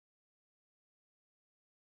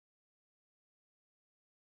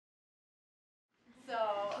So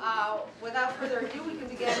without further ado, we can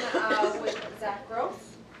begin with Zach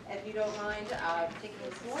Gross. If you don't mind taking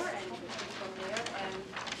the floor and you can take from there and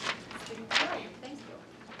speaking forward. Thank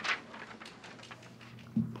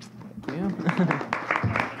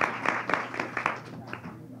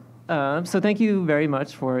you. So thank you very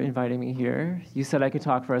much for inviting me here. You said I could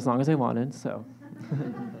talk for as long as I wanted, so.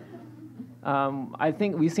 I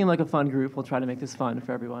think we seem like a fun group. We'll try to make this fun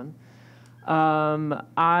for everyone.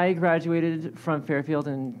 I graduated from Fairfield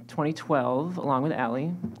in 2012, along with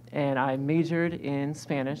Allie, and I majored in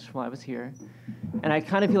Spanish while I was here. And I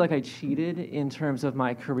kind of feel like I cheated in terms of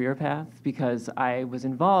my career path because I was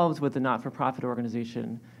involved with the not-for-profit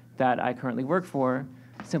organization that I currently work for,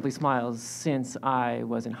 Simply Smiles, since I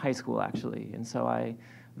was in high school, actually. And so I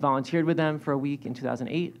volunteered with them for a week in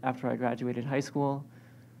 2008 after I graduated high school.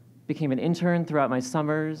 Became an intern throughout my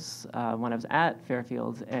summers when I was at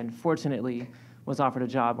Fairfield, and fortunately was offered a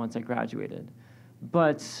job once I graduated.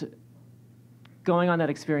 But going on that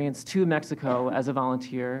experience to Mexico as a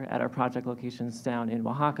volunteer at our project locations down in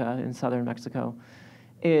Oaxaca in southern Mexico,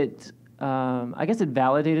 I guess it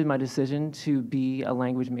validated my decision to be a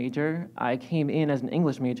language major. I came in as an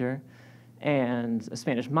English major and a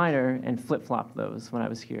Spanish minor and flip-flopped those when I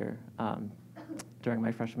was here during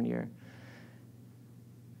my freshman year.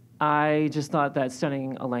 I just thought that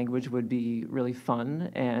studying a language would be really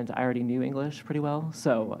fun, and I already knew English pretty well,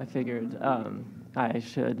 so I figured I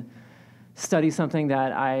should study something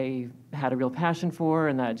that I had a real passion for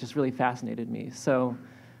and that just really fascinated me. So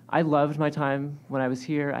I loved my time when I was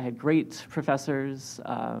here. I had great professors.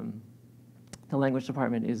 The language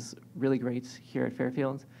department is really great here at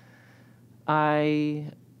Fairfield.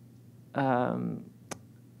 I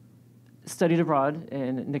studied abroad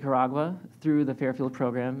in Nicaragua through the Fairfield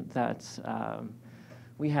program that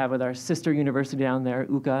we have with our sister university down there,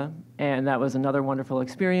 UCA, and that was another wonderful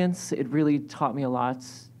experience. It really taught me a lot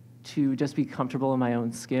to just be comfortable in my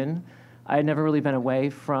own skin. I had never really been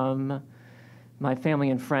away from my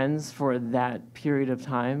family and friends for that period of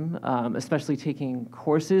time, especially taking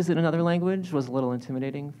courses in another language was a little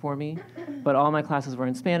intimidating for me, but all my classes were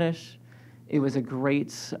in Spanish. It was a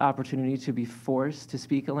great opportunity to be forced to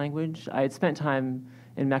speak a language. I had spent time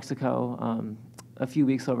in Mexico a few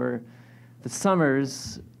weeks over the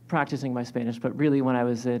summers practicing my Spanish, but really when I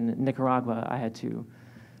was in Nicaragua, I had to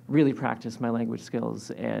really practice my language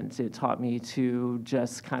skills, and it taught me to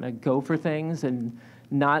just kind of go for things and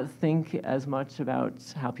not think as much about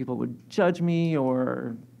how people would judge me,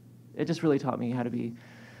 or it just really taught me how to be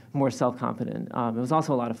more self-confident. It was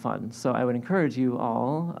also a lot of fun, so I would encourage you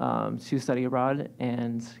all to study abroad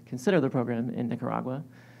and consider the program in Nicaragua,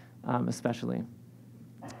 especially.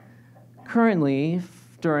 Currently,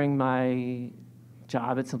 during my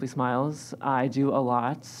job at Simply Smiles, I do a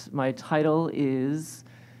lot. My title is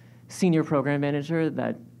Senior Program Manager.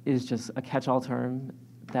 That is just a catch-all term.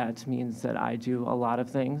 That means that I do a lot of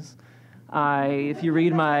things. If you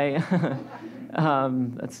read my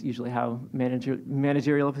that's usually how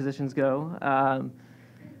managerial positions go.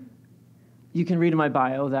 You can read in my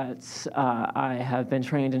bio that I have been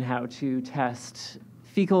trained in how to test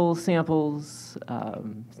fecal samples.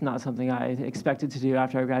 It's not something I expected to do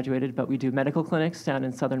after I graduated, but we do medical clinics down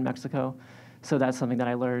in southern Mexico, so that's something that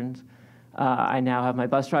I learned. I now have my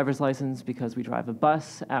bus driver's license because we drive a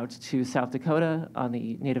bus out to South Dakota on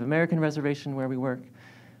the Native American reservation where we work.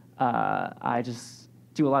 I just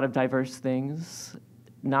do a lot of diverse things,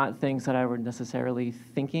 not things that I were necessarily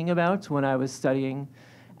thinking about when I was studying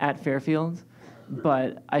at Fairfield.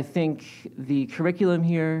 But I think the curriculum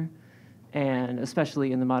here, and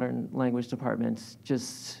especially in the modern language department,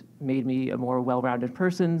 just made me a more well-rounded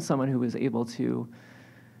person, someone who was able to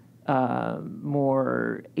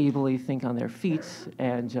more ably think on their feet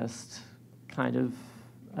and just kind of,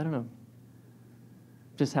 I don't know,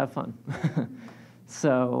 just have fun.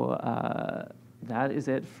 So that is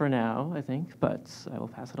it for now, I think, but I will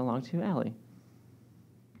pass it along to Allie.